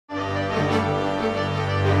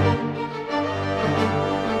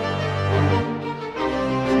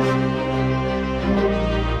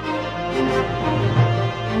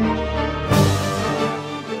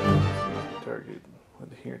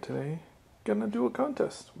gonna do a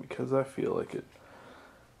contest because I feel like it.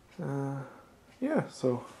 Yeah,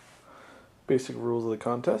 so basic rules of the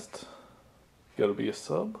contest. You gotta be a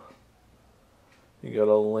sub. You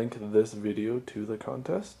gotta link this video to the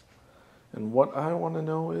contest. And what I want to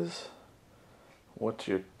know is, what's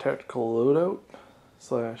your tactical loadout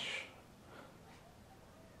slash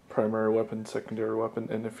primary weapon, secondary weapon,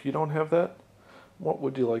 and if you don't have that, what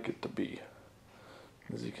would you like it to be?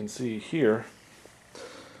 As you can see here,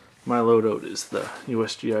 my loadout is the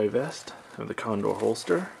USGI vest, and the Condor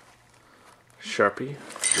holster, Sharpie,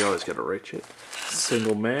 you always gotta right shit,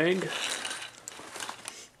 single mag,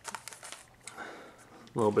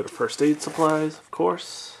 a little bit of first aid supplies, of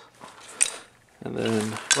course, and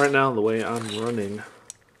then right now the way I'm running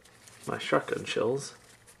my shotgun shells,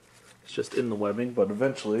 it's just in the webbing, but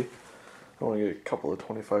eventually I want to get a couple of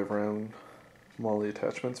 25 round MOLLE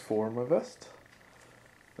attachments for my vest.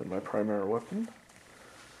 And my primary weapon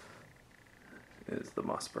is the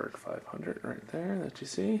Mossberg 500 right there that you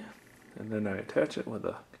see. And then I attach it with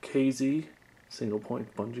a KZ single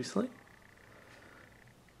point bungee sling.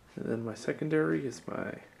 And then my secondary is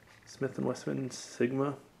my Smith & Wesson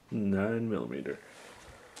Sigma 9mm.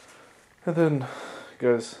 And then,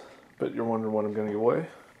 guys, bet you're wondering what I'm going to give away.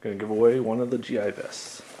 I'm going to give away one of the GI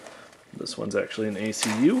vests. This one's actually an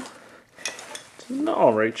ACU. It's in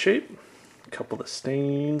alright shape. A couple of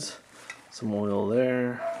stains, some oil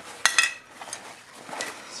there,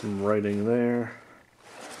 some writing there.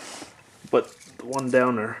 But the one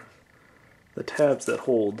downer, the tabs that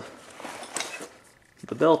hold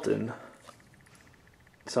the belt in,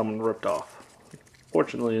 someone ripped off.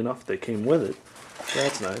 Fortunately enough, they came with it.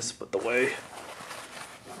 That's nice, but the way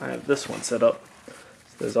I have this one set up,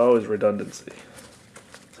 there's always redundancy.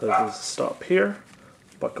 So there's a stop here,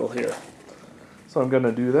 buckle here. So I'm going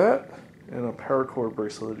to do that, and a paracord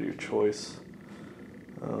bracelet of your choice.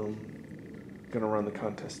 Going to run the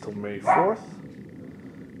contest till May 4th.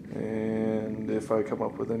 And if I come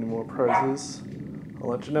up with any more prizes, I'll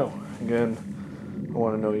let you know. Again, I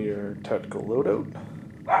want to know your tactical loadout,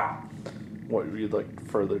 what you'd like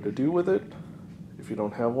further to do with it. If you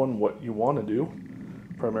don't have one, what you want to do.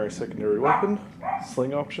 Primary, secondary weapon,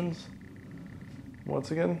 sling options.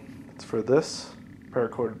 Once again, it's for this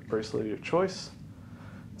paracord bracelet of your choice.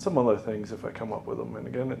 Some other things if I come up with them. And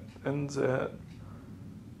again, it ends at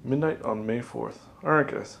midnight on May 4th.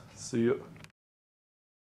 Alright guys, see you.